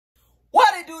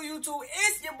do, YouTube?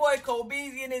 It's your boy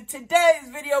Kobeezy, and in today's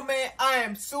video, man, I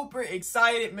am super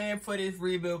excited, man, for this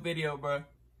rebuild video, bro.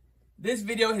 This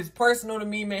video is personal to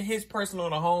me, man. His personal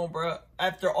to home, bro.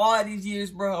 After all these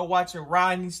years, bro, of watching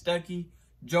Rodney Stuckey,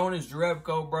 Jonas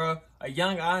Jerebko, bro, a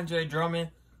young Andre Drummond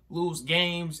lose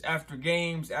games after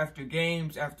games after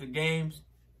games after games,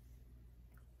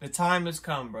 the time has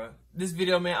come, bro. This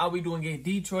video, man, I'll be doing a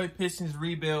Detroit Pistons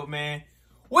rebuild, man,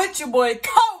 with your boy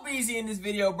Kobeezy in this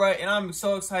video, bro. And I'm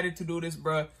so excited to do this,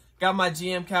 bro. Got my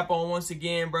GM cap on once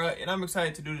again, bro. And I'm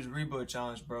excited to do this rebuild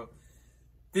challenge, bro.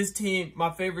 This team, my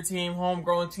favorite team,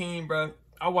 homegrown team, bro.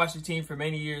 I watched the team for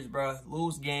many years, bro.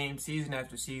 Lose games season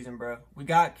after season, bro. We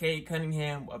got Cade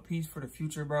Cunningham, a piece for the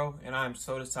future, bro. And I'm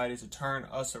so excited to turn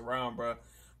us around, bro.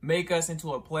 Make us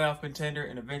into a playoff contender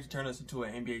and eventually turn us into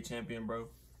an NBA champion, bro.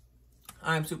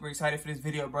 I'm super excited for this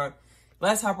video, bro.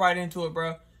 Let's hop right into it,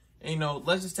 bro. And, you know,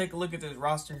 let's just take a look at this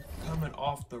roster coming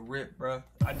off the rip, bro.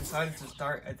 I decided to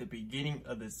start at the beginning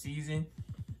of the season.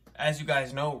 As you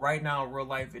guys know, right now in real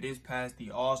life, it is past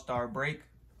the All-Star break,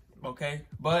 okay?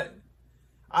 But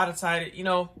I decided, you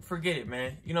know, forget it,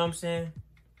 man. You know what I'm saying?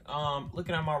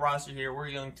 Looking at my roster here, we're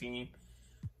a young team.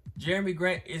 Jeremy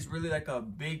Grant is really like a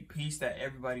big piece that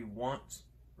everybody wants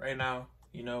right now,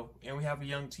 you know? And we have a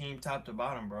young team top to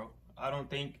bottom, bro. I don't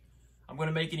think I'm going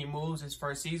to make any moves this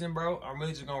first season, bro. I'm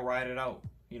really just going to ride it out.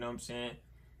 You know what I'm saying?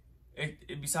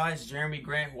 Besides Jeremy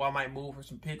Grant, who I might move for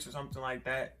some picks or something like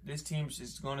that, this team's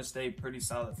just going to stay pretty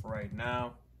solid for right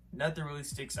now. Nothing really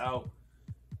sticks out.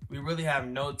 We really have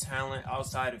no talent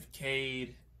outside of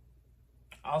Cade.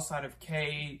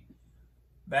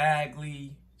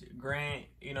 Bagley, Grant,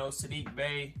 you know, Sadiq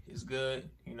Bey is good.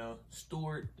 You know,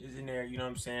 Stewart is in there, you know what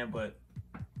I'm saying? But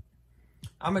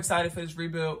I'm excited for this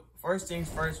rebuild. First things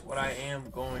first, what I am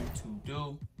going to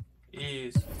do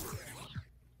is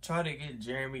try to get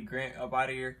Jeremy Grant up out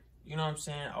of here. You know what I'm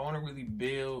saying? I want to really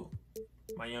build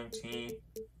my young team.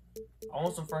 I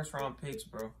want some first round picks,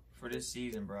 bro, for this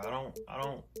season, bro. I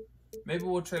don't. Maybe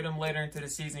we'll trade them later into the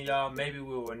season, y'all. Maybe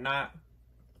we will not.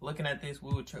 Looking at this,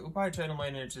 we'll probably trade them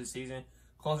later into the season,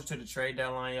 closer to the trade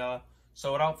deadline, y'all.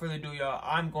 So without further ado, y'all,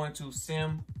 I'm going to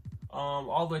sim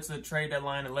all the way to the trade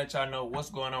deadline and let y'all know what's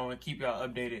going on and keep y'all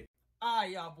updated.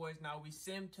 Alright, y'all boys, now we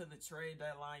sim to the trade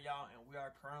deadline, y'all, and we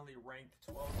are currently ranked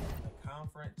 12th in the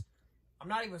conference. I'm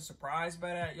not even surprised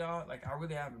by that, y'all. Like, I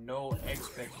really have no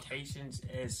expectations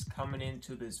as coming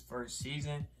into this first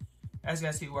season. As you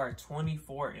guys see, we are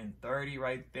 24-30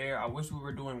 right there. I wish we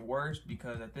were doing worse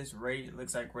because at this rate, it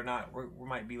looks like we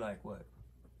might be like, what,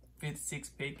 5th, 6th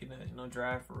pick in the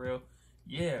draft for real.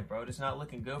 Yeah, bro, it's not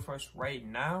looking good for us right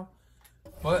now.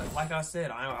 But like I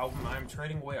said, I'm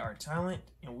trading away our talent,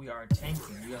 and we are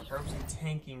tanking. We are purposely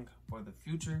tanking for the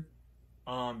future.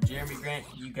 Jeremy Grant,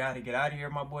 you got to get out of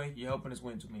here, my boy. You're helping us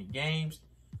win too many games.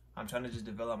 I'm trying to just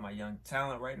develop my young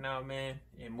talent right now, man,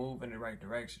 and move in the right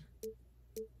direction.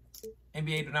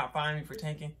 NBA, do not find me for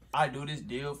tanking. I do this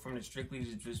deal strictly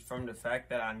just from the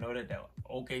fact that I know that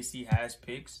OKC has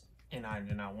picks, and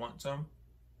I want some.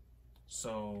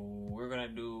 So we're gonna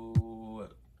do.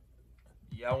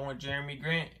 Y'all want Jeremy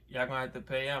Grant? Y'all gonna have to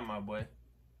pay him, my boy.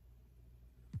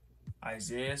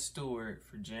 Isaiah Stewart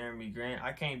for Jeremy Grant.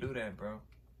 I can't do that, bro.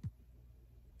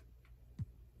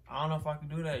 I don't know if I can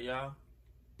do that, y'all.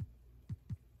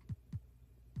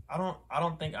 I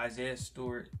don't think Isaiah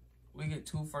Stewart. We get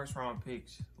 2 first-round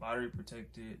picks, lottery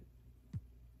protected.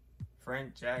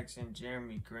 Frank Jackson,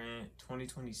 Jeremy Grant,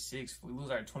 2026. We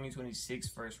lose our 2026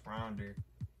 first rounder.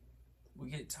 We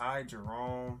get Ty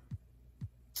Jerome.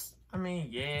 I mean,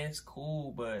 yeah, it's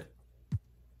cool, but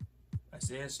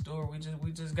Isaiah Stewart,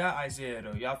 we just got Isaiah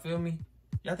though. Y'all feel me?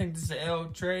 Y'all think this is an L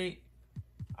trade?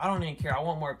 I don't even care. I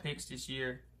want more picks this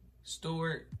year.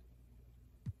 Stewart,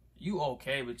 you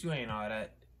okay, but you ain't all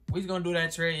that. We just gonna do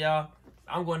that trade, y'all.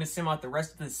 I'm going to sim out the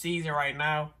rest of the season right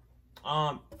now.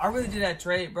 I really did that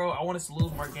trade, bro. I want us to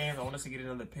lose more games. I want us to get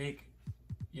another pick.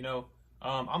 You know,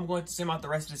 I'm going to sim out the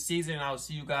rest of the season, and I'll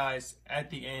see you guys at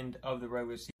the end of the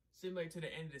regular season. Simulate to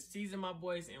the end of the season, my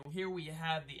boys, and here we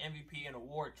have the MVP and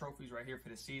award trophies right here for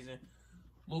the season.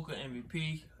 Luka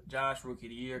MVP, Josh Rookie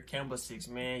of the Year, Kemba 6th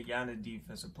Man, Giannis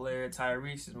Defensive Player,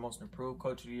 Tyrese is Most Improved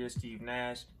Coach of the Year, Steve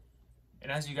Nash.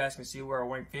 And as you guys can see, we're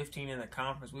ranked 15 in the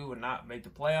conference. We would not make the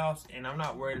playoffs, and I'm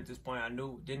not worried at this point.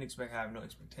 Didn't expect, have no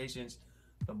expectations.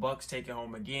 The Bucks take it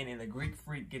home again, and the Greek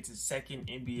Freak gets his 2nd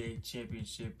NBA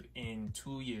championship in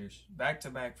 2 years, back to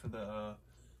back for the.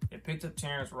 They picked up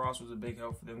Terrence Ross, was a big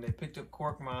help for them. They picked up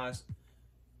Korkmaz.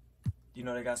 You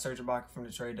know, they got Serge Ibaka from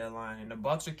the trade deadline, and the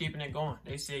Bucks are keeping it going.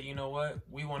 They said, you know what,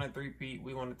 we want a three-peat.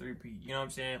 We want a three-peat. You know what I'm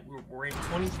saying? We're ranked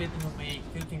 25th in the league,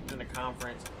 15th in the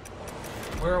conference.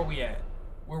 Where are we at?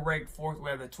 we're ranked fourth. We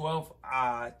have the 12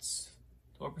 odds,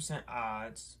 12%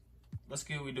 odds. Let's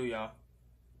see what we do, y'all.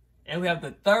 And we have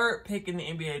the third pick in the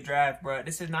NBA draft, bro.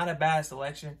 This is not a bad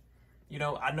selection. You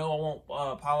know I want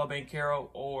Paolo Banchero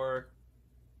or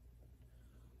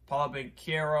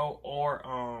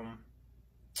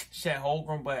Chet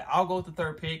Holmgren, but I'll go with the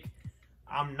third pick.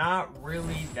 I'm not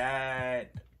really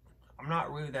that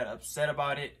upset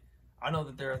about it. I know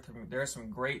that there's some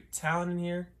great talent in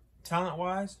here,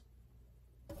 talent-wise.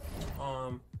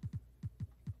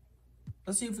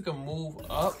 Let's see if we can move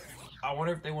up. I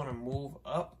wonder if they want to move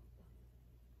up.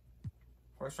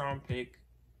 First round pick.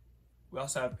 We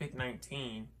also have pick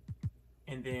 19.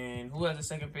 And then who has the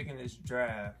second pick in this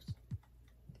draft?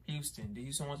 Houston. Do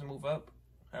Houston want to move up?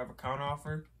 Have a counter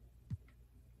offer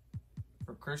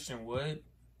for Christian Wood.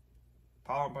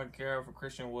 Paolo Banchero for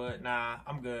Christian Wood. Nah,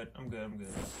 I'm good.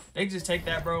 They just take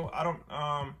that, bro. I don't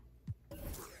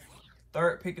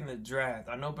third pick in the draft.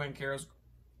 I know Banchero's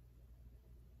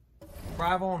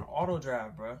Bravo on auto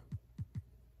draft, bro.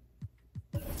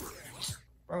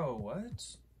 Bro, what?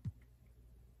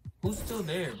 Who's still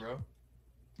there, bro?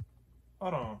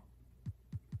 Hold on.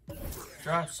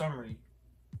 Draft summary.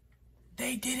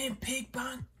 They didn't pick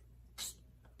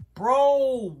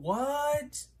Bro,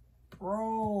 what?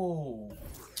 Bro.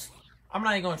 I'm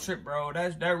not even gonna trip, bro.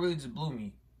 That really just blew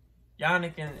me.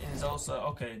 Yannick and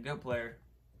Zosa. Okay, good player.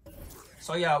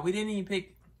 So yeah, we didn't even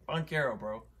pick Banchero,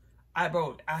 bro. I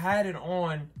had it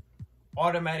on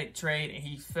automatic trade and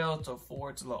he fell to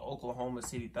 4 to the Oklahoma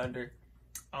City Thunder.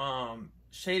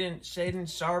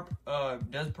 Shaedon Sharpe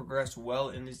does progress well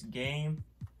in this game.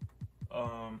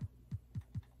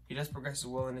 He does progress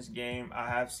well in this game. I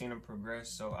have seen him progress,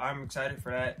 so I'm excited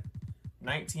for that.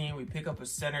 19, we pick up a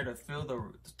center to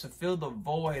fill the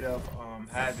void of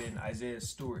having Isaiah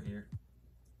Stewart here.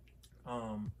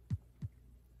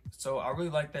 So I really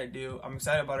like that deal. I'm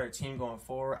excited about our team going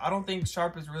forward. I don't think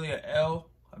Sharpe is really a L,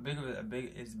 as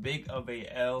big of a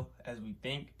L as we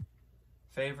think.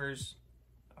 Favors,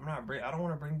 I don't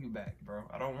want to bring you back, bro.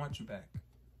 I don't want you back.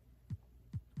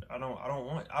 I don't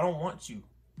want you.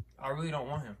 I really don't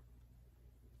want him.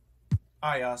 All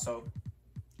right, y'all. So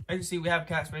as you see, we have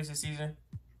cap space this season.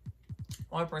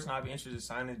 Only person I'd be interested in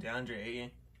signing is DeAndre Ayton.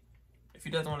 If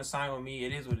he doesn't want to sign with me,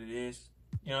 it is what it is.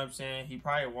 You know what I'm saying? He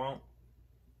probably won't.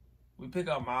 We pick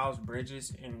up Miles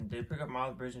Bridges, and they pick up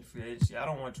Miles Bridges in free agency. I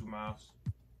don't want you, Miles.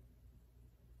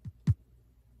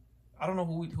 I don't know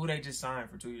who they just signed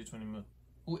for 2 years, $20 million.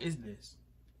 Who is this?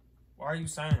 Why are you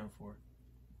signing him for?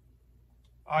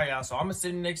 All right, y'all. So I'm gonna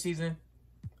sit in next season.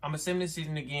 I'm gonna sim this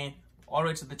season again, all the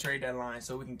way to the trade deadline,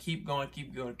 so we can keep building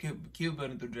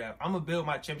through the draft. I'm gonna build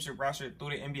my championship roster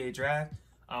through the NBA draft.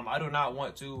 I do not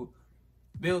want to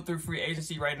build through free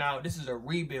agency right now. This is a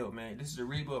rebuild, man. This is a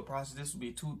rebuild process. This will be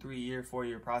a 2, 3 year, 4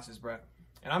 year process, bro.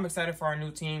 And I'm excited for our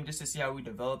new team just to see how we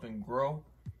develop and grow.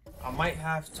 I might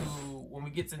have to, when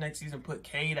we get to next season, put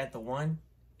Cade at the 1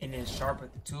 and then Sharpe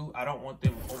at the 2. I don't want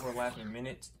them overlapping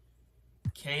minutes.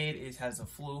 Cade has a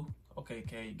flu. Okay,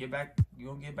 Cade, get back. You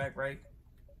gonna get back, right?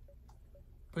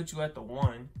 Put you at the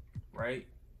 1, right?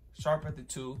 Sharpe at the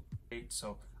 2.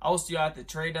 So I will see y'all at the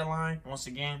trade deadline. Once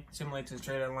again, simulate to the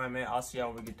trade deadline, man. I'll see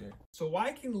y'all when we get there. So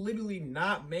I can literally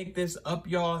not make this up,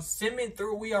 y'all. Simming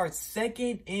through, we are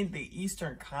second in the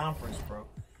Eastern Conference, bro.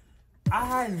 I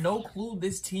had no clue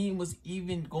this team was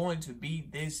even going to be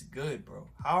this good, bro.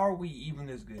 How are we even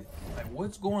this good? Like,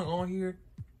 what's going on here?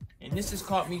 And this has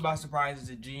caught me by surprise as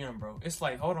a GM, bro. It's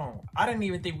like, hold on. I didn't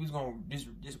even think we was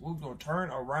gonna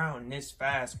turn around this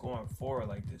fast going forward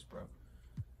like this, bro.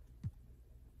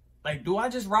 Like, do I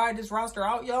just ride this roster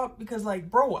out, y'all? Because, like,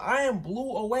 bro, I am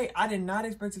blew away. I did not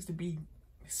expect this to be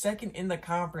second in the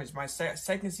conference. My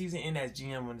second season in as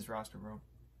GM on this roster, bro.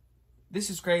 This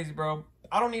is crazy, bro.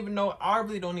 I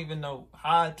really don't even know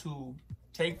how to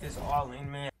take this all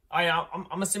in, man. All right, I'm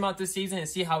going to sim out this season and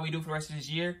see how we do for the rest of this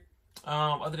year.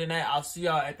 Other than that, I'll see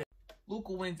y'all at the...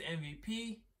 Luka wins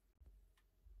MVP.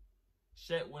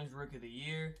 Chet wins Rookie of the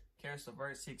Year. Karis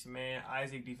LeVert, 6th man.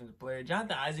 Isaac, defensive player.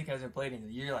 Jonathan Isaac hasn't played in a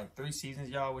year, like 3 seasons,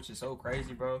 y'all, which is so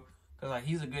crazy, bro. Because, like,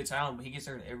 he's a good talent, but he gets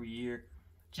hurt every year.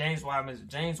 James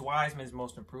Wiseman's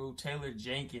most improved. Taylor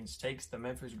Jenkins takes the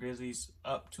Memphis Grizzlies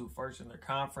up to first in their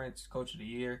conference. Coach of the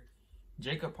Year.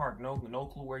 Jacob Park, no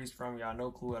clue where he's from, y'all. No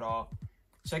clue at all.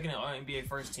 Second in NBA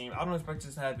first team. I don't expect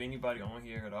us to have anybody on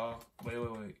here at all.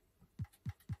 Wait.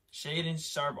 Shaedon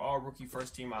Sharpe, all rookie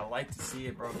first team. I like to see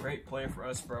it, bro. Great player for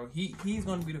us, bro. He's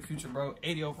going to be the future, bro.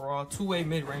 80 overall, 2-way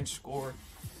mid-range scorer.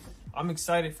 I'm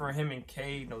excited for him and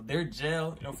Cade. You know, they're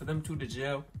gel. You know, for them two to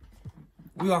gel.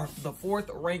 We are the 4th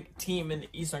ranked team in the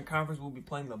Eastern Conference. We'll be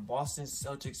playing the Boston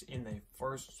Celtics in the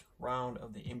first round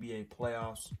of the NBA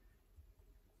playoffs.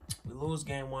 We lose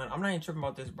game 1. I'm not even tripping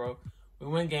about this, bro. We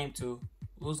win game 2,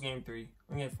 lose game 3,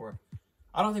 win game 4.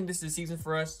 I don't think this is the season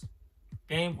for us.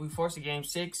 We force a game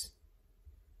 6,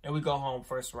 and we go home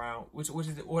first round, which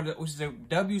is a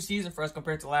W season for us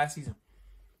compared to last season.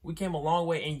 We came a long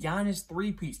way, and Giannis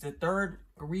three-peats, the 3rd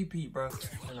repeat, bro.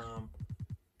 And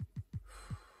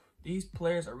these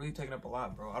players are really taking up a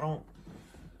lot, bro.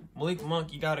 Malik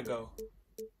Monk, you gotta go.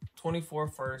 24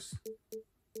 first.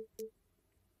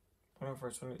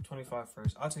 25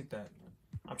 first. I'll take that.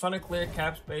 I'm trying to clear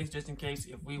cap space just in case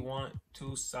if we want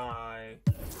to sign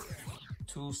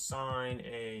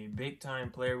a big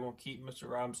time player. We'll keep Mr.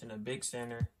 Robinson a big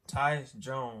center. Tyus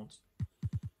Jones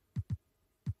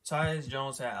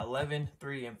had 11,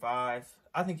 3, and 5.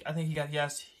 I think he got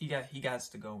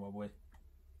to go, my boy.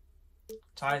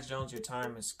 Tyus Jones, your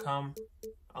time has come.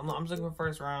 I'm just looking for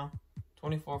first round.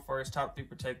 24 first, top 3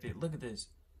 protected. Look at this.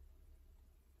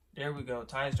 There we go.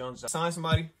 Tyus Jones. Sign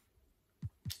somebody.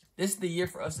 This is the year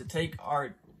for us to take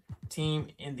our team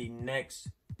in the next.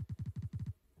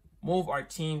 Move our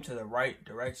team to the right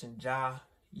direction.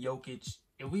 Jokic.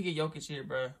 If we get Jokic here,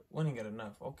 bro, we didn't get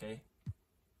enough. Okay.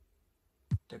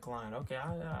 Decline. Okay.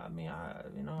 I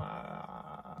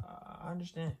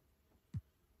understand.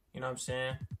 You know what I'm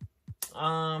saying?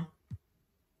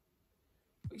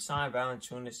 We signed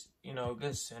Valanciunas,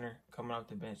 good center coming off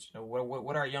the bench.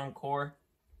 What our young core?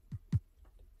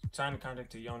 Signed a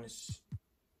contract to Jonas.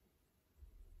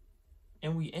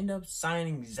 And we end up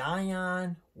signing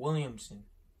Zion Williamson.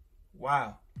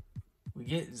 Wow. We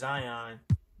get Zion.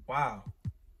 Wow.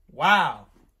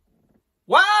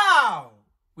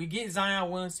 We get Zion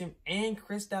Williamson and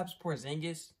Kristaps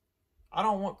Porzingis. I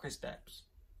don't want Kristaps.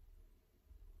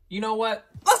 You know what?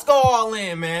 Let's go all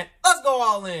in, man. Let's go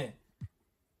all in.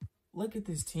 Look at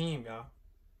this team, y'all.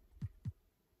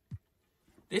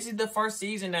 This is the first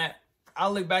season that I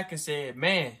look back and said,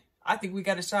 man, I think we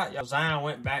got a shot, y'all. Zion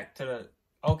went back to the...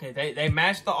 Okay, they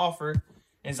matched the offer,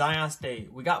 and Zion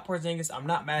stayed. We got Porzingis. I'm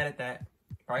not mad at that.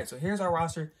 All right, so here's our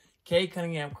roster. Cade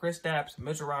Cunningham, Kristaps,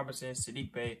 Mitchell Robinson,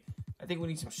 Sadiq Bey. I think we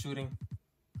need some shooting.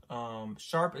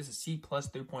 Sharp is a C+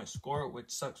 3-point scorer, which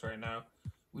sucks right now.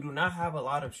 We do not have a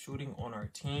lot of shooting on our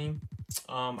team.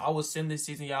 I will sim this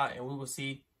season, y'all, and we will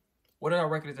see what our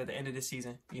record is at the end of this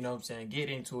season. You know what I'm saying? Get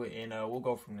into it, and we'll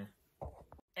go from there.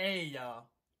 Hey, y'all.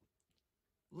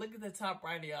 Look at the top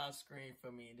right of y'all screen for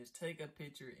me and just take a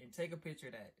picture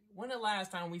of that. When the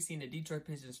last time we seen the Detroit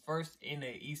Pistons first in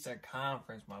the Eastern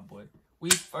Conference, my boy? We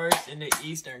first in the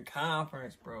Eastern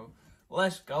Conference, bro.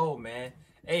 Let's go, man.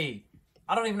 Hey,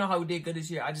 I don't even know how we did good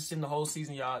this year. I just seen the whole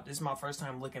season, y'all. This is my first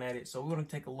time looking at it. So we're going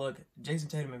to take a look. Jason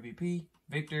Tatum MVP,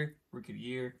 Victor, Rookie of the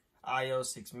Year, Ayo,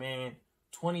 6-man,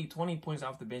 20 points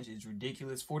off the bench is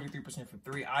ridiculous. 43% for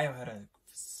 3. Ayo had a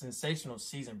sensational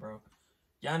season, bro.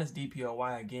 Giannis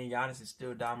DPOY again. Giannis is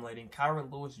still dominating.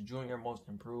 Kyra Lewis Jr. most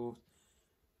improved.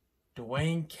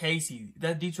 Dwayne Casey.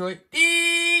 That Detroit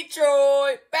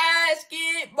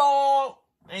basketball.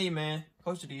 Hey, man.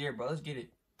 Coach of the year, bro. Let's get it.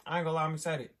 I ain't gonna lie. I'm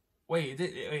excited. Wait,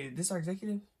 is this our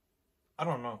executive? I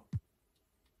don't know.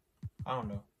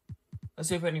 Let's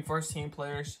see if any first team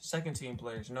players, second team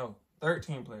players. No. Third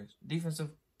team players.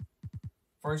 Defensive.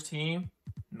 First team.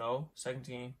 No. Second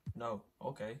team. No.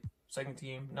 Okay. Second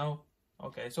team. No.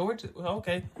 Okay. So we're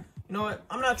okay. You know what?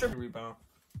 I'm not tripping rebound.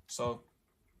 So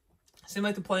seems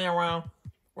like the playing around.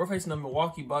 We're facing the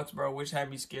Milwaukee Bucks, bro, which had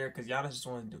me scared because Giannis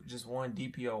just won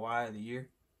DPOY of the year.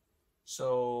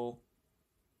 So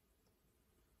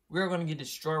we're gonna get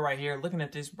destroyed right here. Looking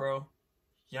at this, bro,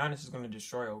 Giannis is gonna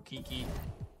destroy Okiki.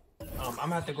 I'm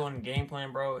gonna have to go in the game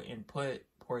plan, bro, and put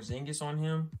Porzingis on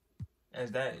him,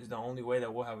 as that is the only way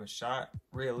that we'll have a shot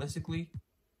realistically.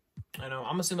 And I'm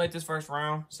gonna simulate this first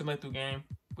round, simulate through game.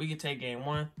 We can take game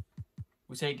 1.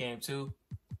 We take game 2.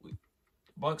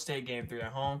 Bucks take game 3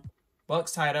 at home.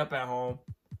 Bucks tied up at home.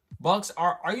 Bucks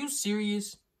are you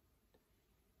serious?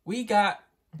 We got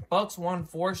Bucks won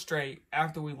 4 straight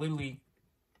after we literally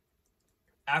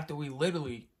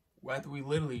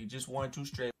just won 2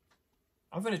 straight.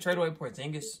 I'm finna trade away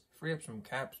Porzingis, free up some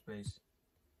cap space.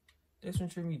 This one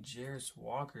treat me Jarris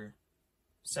Walker.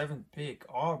 7th pick,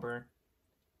 Auburn.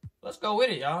 Let's go with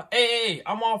it, y'all. Hey,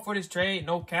 I'm all for this trade,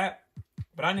 no cap.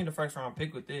 But I need a first round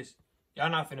pick with this. Y'all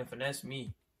not finna finesse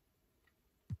me.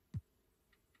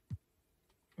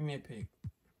 Give me a pick.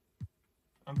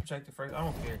 I'm protected first. I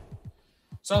don't care.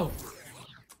 So,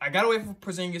 I got away from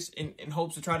Porzingis in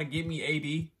hopes to try to get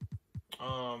me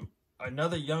AD.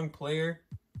 Another young player,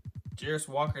 Jarris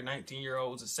Walker,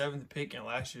 19-year-old, was a 7th pick in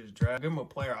last year's draft. Give him a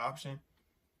player option.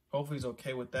 Hopefully he's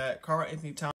okay with that. Karl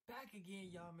Anthony Towns back again,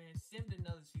 y'all, man. Simmed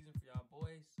another season for y'all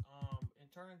boys. In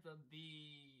terms of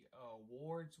the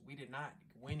awards, we did not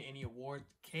win any awards.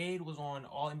 Cade was on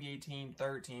All-NBA team,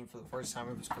 third team for the first time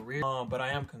of his career. But I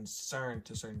am concerned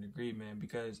to a certain degree, man,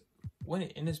 because when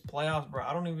in this playoffs, bro,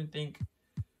 I don't even think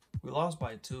we lost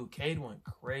by 2. Cade went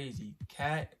crazy.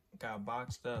 Cat got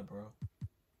boxed up, bro.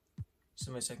 This is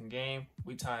my second game.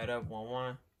 We tie it up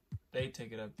 1-1. They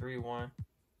take it up 3-1.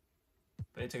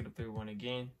 They take it up 3-1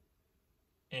 again.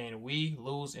 And we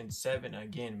lose in 7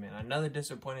 again, man. Another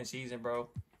disappointing season, bro.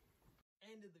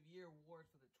 End of the year award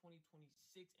for the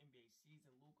 2026 NBA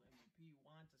season. Luka MVP.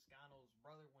 Juan Toscano's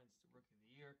brother wins the Rookie of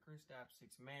the Year. Kristaps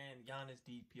 6th man. Giannis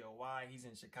DPOY. He's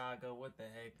in Chicago. What the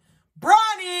heck?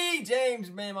 Bronny James,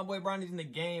 man. My boy Bronny's in the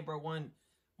game, bro. One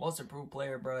most improved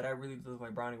player, bro. That really looks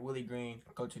like Bronny. Willie Green,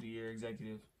 Coach of the Year,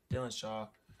 executive. Dylan Shaw.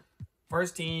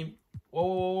 First team.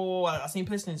 Whoa. I seen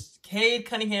Pistons. Cade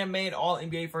Cunningham made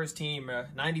All-NBA first team.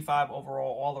 95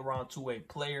 overall, all-around two-way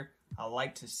player. I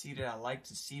like to see that. I like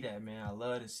to see that, man. I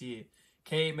love to see it.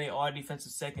 Cade made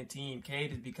All-Defensive second team.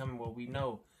 Cade is becoming what we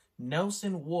know.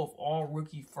 Nelson Wolf,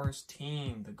 All-Rookie first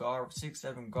team. The guard,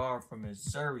 6'7" guard from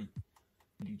Missouri.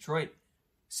 Detroit.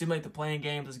 Simulate the playing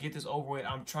game. Let's get this over with.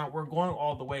 We're going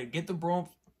all the way. Get the brooms.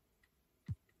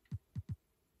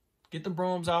 Get the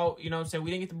brooms out. You know what I'm saying?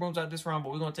 We didn't get the brooms out this round,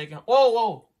 but we're going to take it.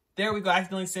 Whoa. There we go. I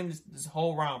accidentally simmed this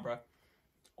whole round, bro.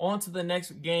 On to the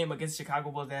next game against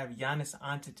Chicago Bulls. They have Giannis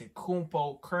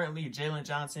Antetokounmpo. Currently, Jalen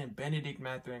Johnson, Benedict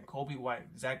Mathurin, Kobe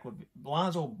White, Zach LaVine,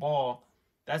 Lonzo Ball.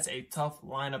 That's a tough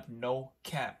lineup. No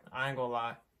cap. I ain't going to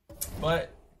lie.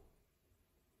 But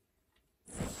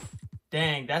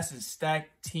dang, that's a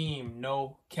stacked team.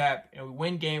 No cap. And we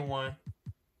win game 1.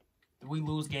 We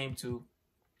lose game 2.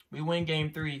 We win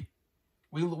game 3.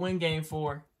 We win game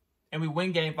 4. And we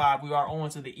win game 5. We are on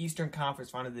to the Eastern Conference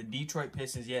Finals. The Detroit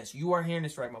Pistons. Yes, you are hearing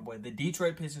this right, my boy. The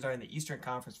Detroit Pistons are in the Eastern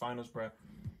Conference Finals, bro.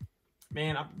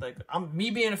 Man, I'm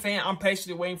me being a fan, I'm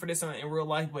patiently waiting for this in real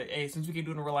life. But, hey, since we can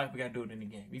do it in real life, we got to do it in the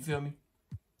game. You feel me?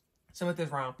 So with this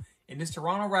round, and this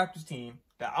Toronto Raptors team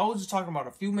that I was just talking about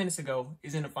a few minutes ago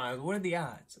is in the finals. What are the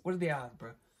odds? What are the odds,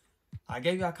 bro? I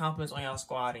gave y'all confidence on y'all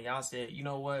squad, and y'all said, you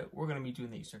know what? We're going to be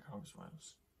doing the Eastern Conference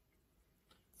Finals.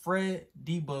 Fred,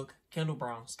 D-Book, Kendall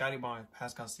Brown, Scotty Barnes,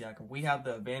 Pascal Siakam. We have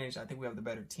the advantage. I think we have the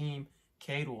better team.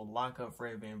 Cade will lock up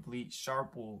Fred VanVleet.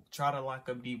 Sharp will try to lock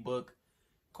up D-Book.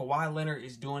 Kawhi Leonard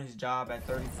is doing his job at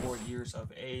 34 years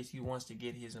of age. He wants to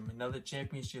get another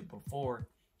championship before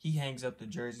he hangs up the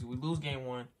jersey. We lose game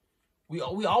 1. We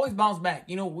always bounce back.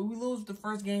 You know, we lose the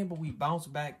first game, but we bounce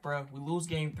back, bro. We lose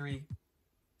game 3,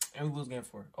 and we lose game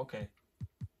 4. Okay.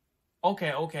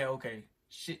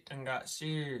 Shit done got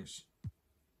serious.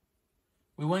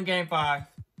 We win game 5,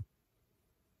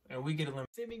 and we get eliminated.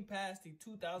 Simming past the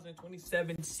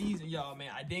 2027 season, y'all,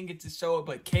 man. I didn't get to show it,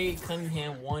 but Cade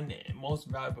Cunningham won the most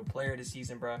valuable player of the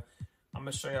season, bro. I'm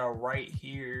going to show y'all right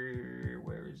here.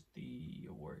 Where is the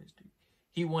award history?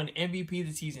 He won MVP of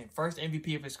the season. First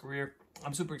MVP of his career.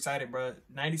 I'm super excited, bro.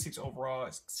 96 overall.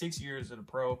 6 years of the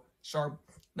pro. Sharp,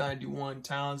 91.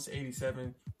 Towns,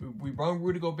 87. We brought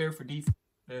Rudy Gobert for defense.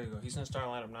 There you go. He's in the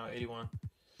starting lineup now, 81.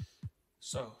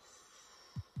 So,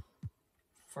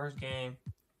 first game,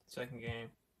 second game.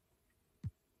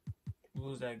 We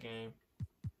lose that game.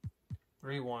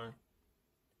 3-1.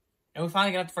 And we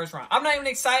finally got the first round. I'm not even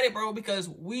excited, bro, because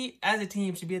we, as a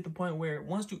team, should be at the point where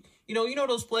once to, you know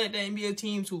those play at the NBA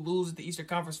teams who lose at the Eastern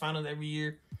Conference Finals every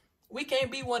year? We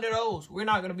can't be one of those. We're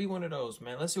not going to be one of those,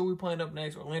 man. Let's see what we're playing up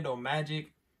next. Orlando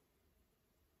Magic.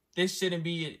 This shouldn't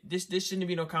be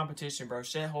no competition, bro.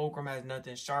 Chet Holmgren has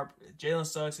nothing. Sharp. Jalen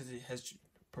Suggs has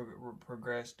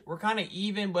progressed. We're kind of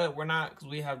even, but we're not because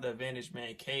we have the advantage,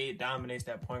 man. Cade dominates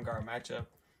that point guard matchup.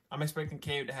 I'm expecting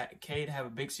Cade to have a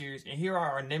big series. And here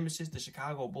are our nemesis, the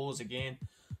Chicago Bulls again.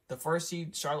 The first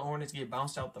seed, Charlotte Hornets, get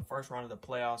bounced out the first round of the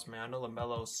playoffs, man. I know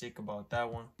LaMelo's sick about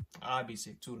that one. I'd be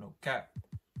sick too, no cap.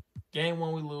 Game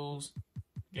 1, we lose.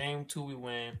 Game 2, we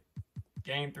win.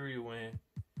 Game 3, we win.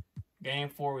 Game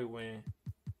 4, we win.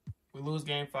 We lose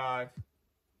Game 5.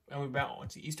 And we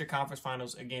bounce to Eastern Conference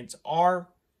Finals against our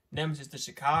nemesis, the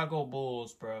Chicago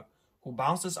Bulls, bro, who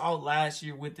bounced us out last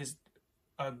year with this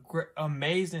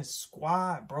amazing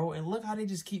squad, bro. And look how they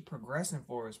just keep progressing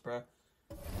for us, bro.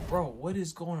 Bro, what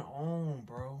is going on,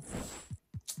 bro?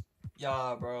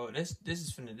 Y'all, bro, this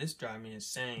drive me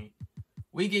insane.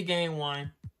 We get game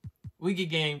 1, we get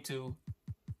game 2,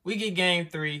 we get game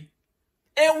 3,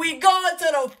 and we going to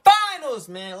the finals,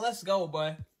 man. Let's go,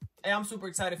 boy. Hey, I'm super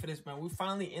excited for this, man. We're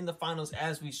finally in the finals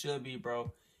as we should be,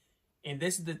 bro. And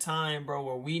this is the time, bro,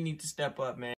 where we need to step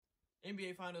up, man.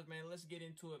 NBA Finals, man. Let's get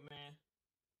into it, man.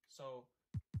 So,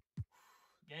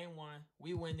 Game 1.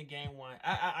 We win the game 1.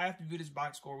 I have to view this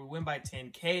box score. We win by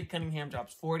 10. Cade Cunningham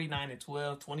drops 49 and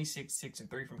 12, 26, 6 and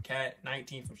 3 from Cat,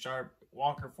 19 from Sharp,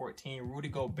 Walker 14, Rudy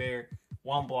Gobert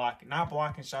 1 block. Not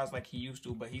blocking shots like he used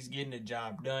to, but he's getting the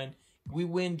job done. We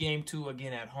win game 2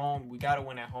 again at home. We got to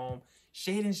win at home.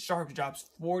 Shaedon Sharp drops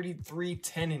 43,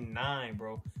 10 and 9,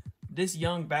 bro. This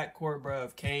young backcourt, bro,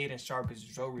 of Cade and Sharp is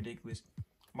so ridiculous.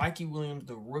 Mikey Williams,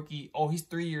 the rookie. Oh, he's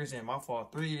 3 years in. My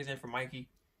fault. 3 years in for Mikey.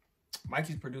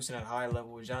 Mikey's producing at a high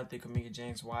level with Jonathan Kuminga,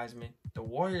 James Wiseman. The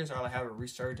Warriors are like have a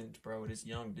resurgence, bro. This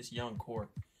young core.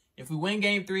 If we win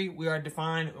game 3, we are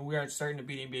defined and we are certain to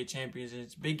be the NBA champions.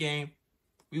 It's a big game.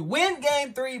 We win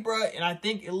game 3, bro. And I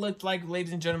think it looked like,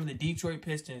 ladies and gentlemen, the Detroit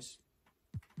Pistons.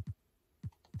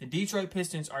 The Detroit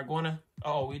Pistons are going to...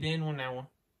 Oh, we didn't win that one.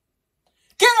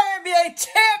 Get our NBA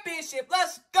championship.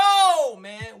 Let's go,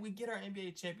 man. We get our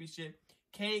NBA championship.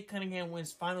 Cade Cunningham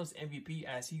wins finals MVP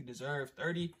as he deserves.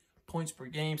 30 points per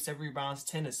game, 7 rebounds,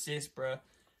 10 assists, bro.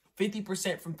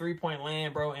 50% from three-point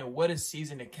land, bro. And what a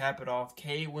season to cap it off.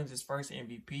 Cade wins his first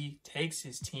MVP, takes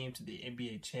his team to the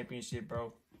NBA championship,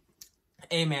 bro.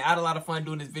 Hey, man, I had a lot of fun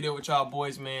doing this video with y'all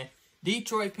boys, man.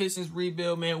 Detroit Pistons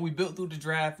rebuild, man. We built through the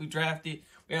draft. We drafted.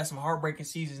 We had some heartbreaking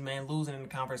seasons, man, losing in the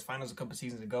conference finals a couple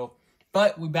seasons ago.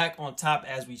 But we back on top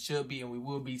as we should be, and we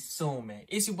will be soon, man.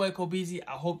 It's your boy, Kobeezy.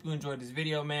 I hope you enjoyed this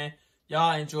video, man.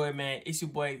 Y'all enjoy, man. It's your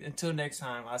boy. Until next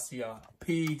time, I'll see y'all.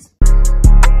 Peace.